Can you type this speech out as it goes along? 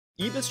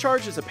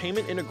EBizCharge is a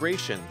payment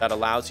integration that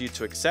allows you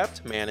to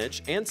accept,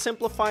 manage, and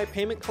simplify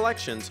payment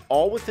collections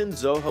all within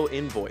Zoho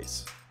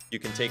Invoice. You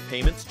can take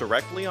payments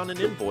directly on an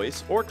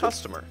invoice or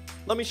customer.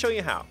 Let me show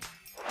you how.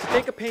 To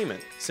take a payment,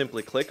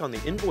 simply click on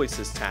the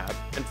Invoices tab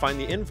and find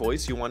the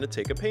invoice you want to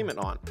take a payment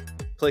on.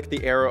 Click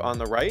the arrow on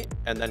the right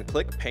and then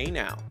click Pay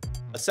Now.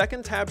 A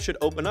second tab should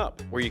open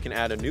up where you can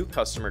add a new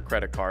customer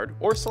credit card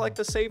or select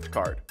a saved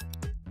card.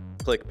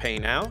 Click Pay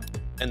Now,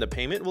 and the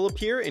payment will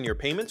appear in your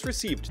Payments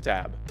Received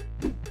tab.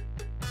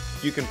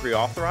 You can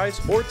pre-authorize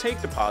or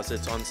take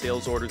deposits on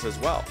sales orders as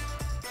well.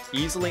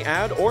 Easily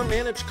add or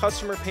manage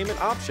customer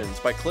payment options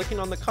by clicking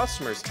on the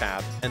Customers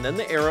tab and then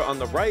the arrow on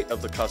the right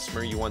of the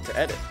customer you want to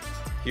edit.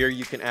 Here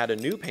you can add a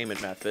new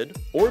payment method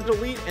or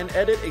delete and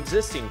edit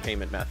existing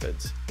payment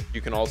methods.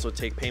 You can also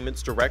take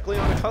payments directly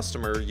on a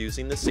customer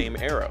using the same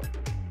arrow.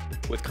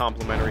 With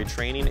complimentary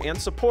training and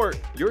support,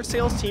 your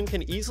sales team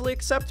can easily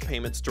accept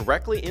payments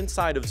directly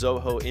inside of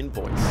Zoho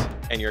Invoice,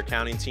 and your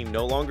accounting team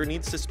no longer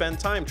needs to spend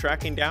time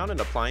tracking down and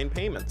applying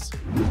payments.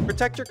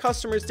 Protect your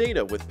customers'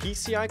 data with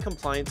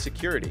PCI-compliant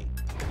security.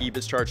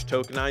 EBizCharge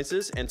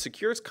tokenizes and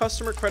secures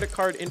customer credit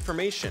card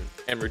information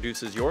and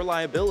reduces your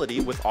liability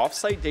with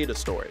offsite data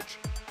storage.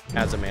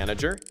 As a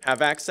manager,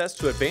 have access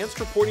to advanced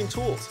reporting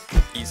tools.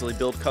 Easily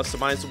build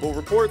customizable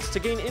reports to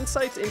gain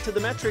insights into the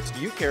metrics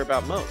you care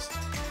about most.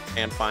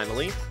 And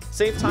finally,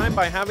 save time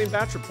by having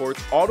batch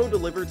reports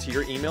auto-delivered to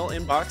your email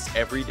inbox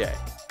every day.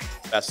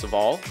 Best of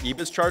all,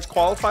 EBizCharge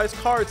qualifies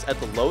cards at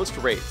the lowest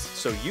rates,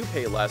 so you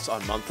pay less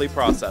on monthly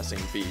processing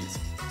fees.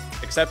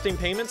 Accepting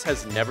payments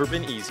has never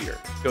been easier.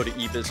 Go to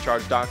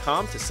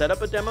EBizCharge.com to set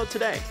up a demo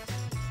today.